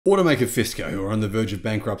Automaker Fisker, who are on the verge of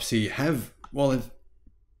bankruptcy, have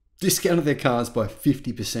discounted their cars by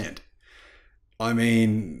 50%. I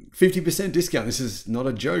mean, 50% discount. This is not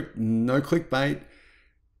a joke, no clickbait.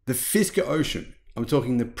 The Fisker Ocean, I'm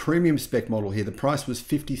talking the premium spec model here, the price was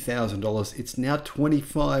 $50,000. It's now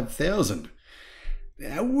 $25,000.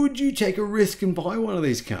 Now, would you take a risk and buy one of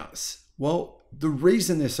these cars? Well, the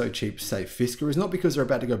reason they're so cheap, say Fisker, is not because they're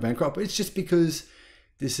about to go bankrupt, but it's just because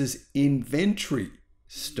this is inventory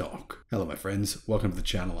stock. Hello my friends, welcome to the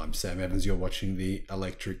channel. I'm Sam Evans, you're watching the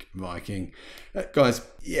Electric Viking. Guys,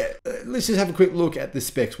 let's just have a quick look at the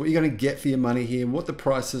specs, what you're going to get for your money here, what the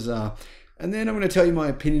prices are, and then I'm going to tell you my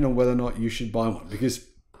opinion on whether or not you should buy one, because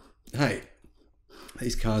hey,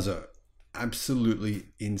 these cars are absolutely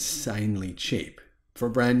insanely cheap. For a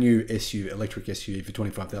brand new electric SUV for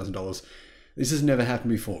 $25,000, this has never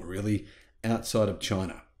happened before, really, outside of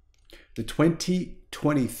China. The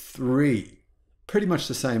 2023, pretty much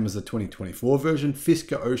the same as the 2024 version,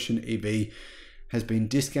 Fisker Ocean EV has been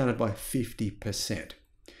discounted by 50%.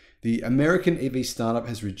 The American EV startup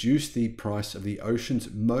has reduced the price of the Ocean's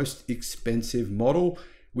most expensive model,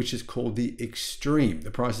 which is called the Extreme.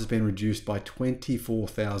 The price has been reduced by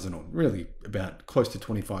 $24,000, or really about close to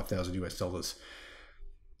 $25,000 US dollars.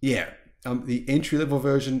 Yeah, the entry-level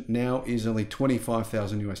version now is only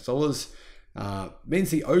 $25,000 US dollars. Means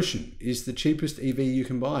the Ocean is the cheapest EV you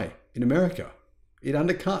can buy in America. It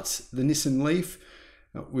undercuts the Nissan Leaf,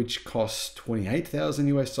 which costs $28,000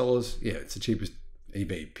 US dollars. Yeah, it's the cheapest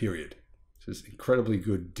EV, period. So it's an incredibly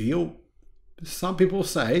good deal. Some people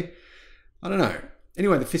say, I don't know.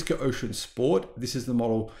 Anyway, the Fisker Ocean Sport, this is the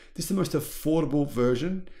model, this is the most affordable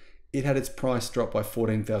version. It had its price drop by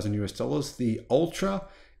 $14,000 US dollars. The Ultra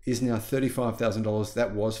is now $35,000.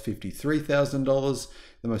 That was $53,000.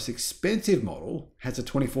 The most expensive model has a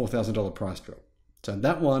 $24,000 price drop. So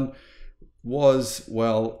that one was,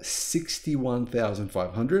 well,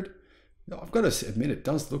 $61,500. I've got to admit, it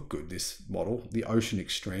does look good, this model, the Ocean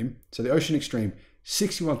Extreme. So the Ocean Extreme,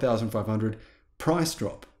 $61,500, price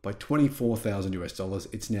drop by $24,000 US dollars.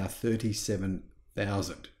 It's now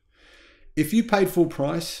 $37,000. If you paid full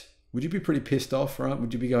price, would you be pretty pissed off, right?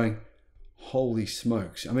 Would you be going, holy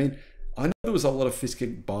smokes? I mean, I know there was a lot of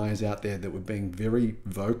Fisker buyers out there that were being very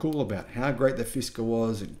vocal about how great the Fisker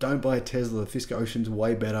was and don't buy a Tesla, the Fisker Ocean's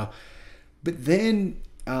way better. But then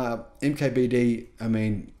MKBD, I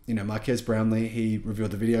mean, you know, Marquez Brownlee, he revealed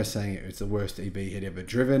the video saying it's the worst EV he'd ever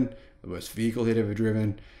driven, the worst vehicle he'd ever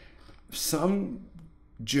driven. Some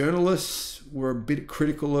journalists were a bit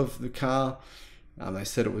critical of the car. They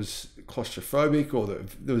said it was claustrophobic, or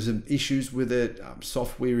that there was some issues with it,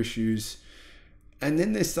 software issues. And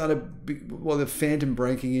then there started, well, the phantom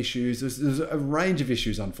braking issues. There's a range of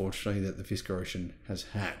issues, unfortunately, that the Fisker Ocean has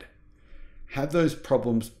had. Have those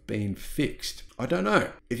problems been fixed? I don't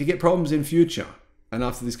know. If you get problems in future, and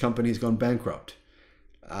after this company has gone bankrupt,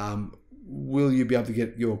 will you be able to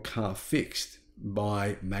get your car fixed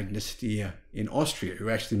by Magna in Austria, who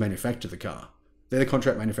actually manufacture the car? They're the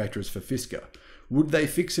contract manufacturers for Fisker. Would they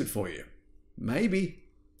fix it for you? Maybe.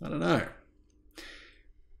 I don't know.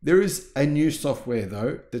 There is a new software,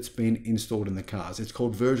 though, that's been installed in the cars. It's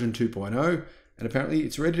called version 2.0, and apparently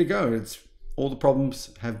it's ready to go. All the problems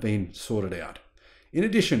have been sorted out. In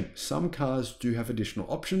addition, some cars do have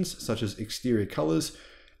additional options, such as exterior colors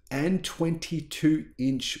and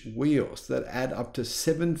 22-inch wheels that add up to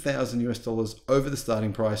 $7,000 US dollars over the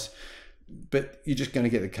starting price, but you're just going to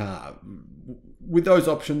get the car. With those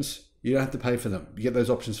options, you don't have to pay for them. You get those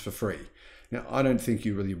options for free. Now, I don't think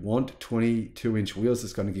you really want 22-inch wheels.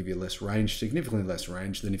 That's going to give you less range, significantly less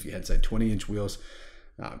range than if you had, say, 20-inch wheels.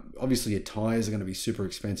 Obviously, your tires are going to be super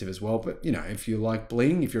expensive as well. But, you know, if you like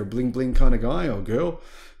bling, if you're a bling kind of guy or girl,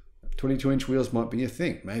 22-inch wheels might be a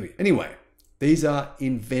thing, maybe. Anyway, these are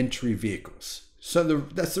inventory vehicles. So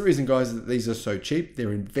that's the reason, guys, that these are so cheap.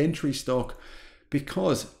 They're inventory stock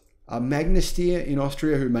because Magna in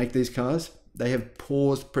Austria, who make these cars, they have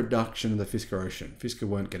paused production of the Fisker Ocean. Fisker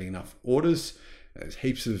weren't getting enough orders. There's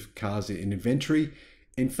heaps of cars in inventory.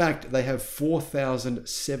 In fact, they have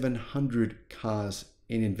 4,700 cars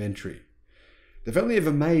in inventory. They've only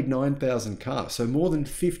ever made 9,000 cars, so more than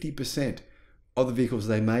 50% of the vehicles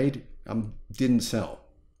they made didn't sell.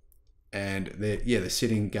 And they're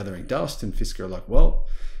sitting gathering dust, and Fisker are like, well,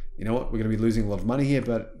 you know what, we're going to be losing a lot of money here,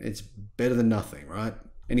 but it's better than nothing, right?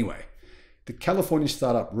 Anyway, the California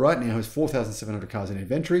startup right now has 4,700 cars in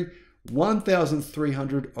inventory.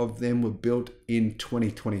 1,300 of them were built in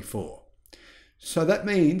 2024. So that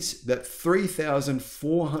means that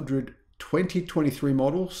 3,400 2023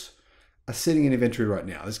 models are sitting in inventory right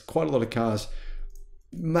now. There's quite a lot of cars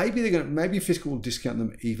maybe Fisker will discount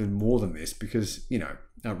them even more than this, because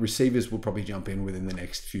receivers will probably jump in within the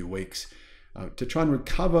next few weeks to try and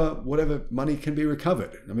recover whatever money can be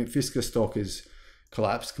recovered. I mean, Fisker stock is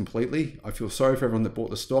collapsed completely. I feel sorry for everyone that bought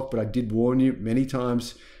the stock, but I did warn you many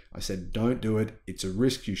times. I said, don't do it. It's a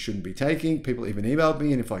risk you shouldn't be taking. People even emailed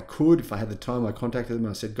me, and if I had the time, I contacted them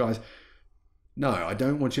and I said, guys, no, I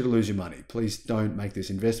don't want you to lose your money. Please don't make this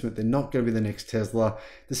investment. They're not going to be the next Tesla.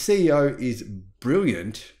 The CEO is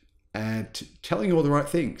brilliant at telling you all the right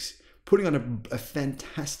things, putting on a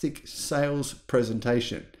fantastic sales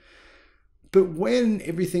presentation. But when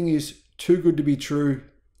everything is too good to be true,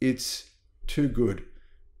 it's too good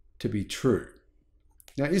to be true.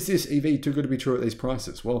 Now, is this EV too good to be true at these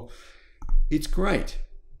prices? Well, it's great,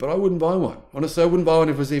 but I wouldn't buy one. Honestly, I wouldn't buy one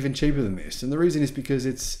if it was even cheaper than this. And the reason is because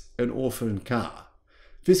it's an orphan car.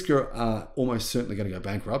 Fisker are almost certainly going to go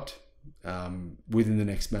bankrupt within the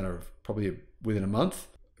next matter of probably within a month.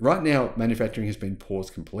 Right now, manufacturing has been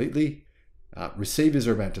paused completely. Receivers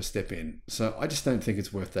are about to step in. So I just don't think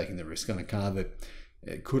it's worth taking the risk on a car that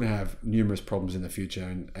could have numerous problems in the future.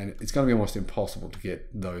 And it's going to be almost impossible to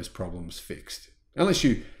get those problems fixed. Unless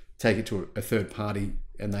you take it to a third party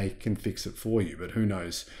and they can fix it for you. But who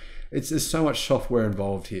knows? There's so much software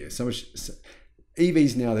involved here. So much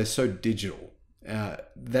EVs now, they're so digital.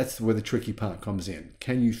 That's where the tricky part comes in.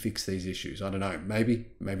 Can you fix these issues? I don't know. Maybe,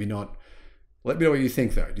 maybe not. Let me know what you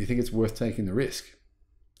think though. Do you think it's worth taking the risk?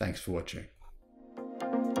 Thanks for watching.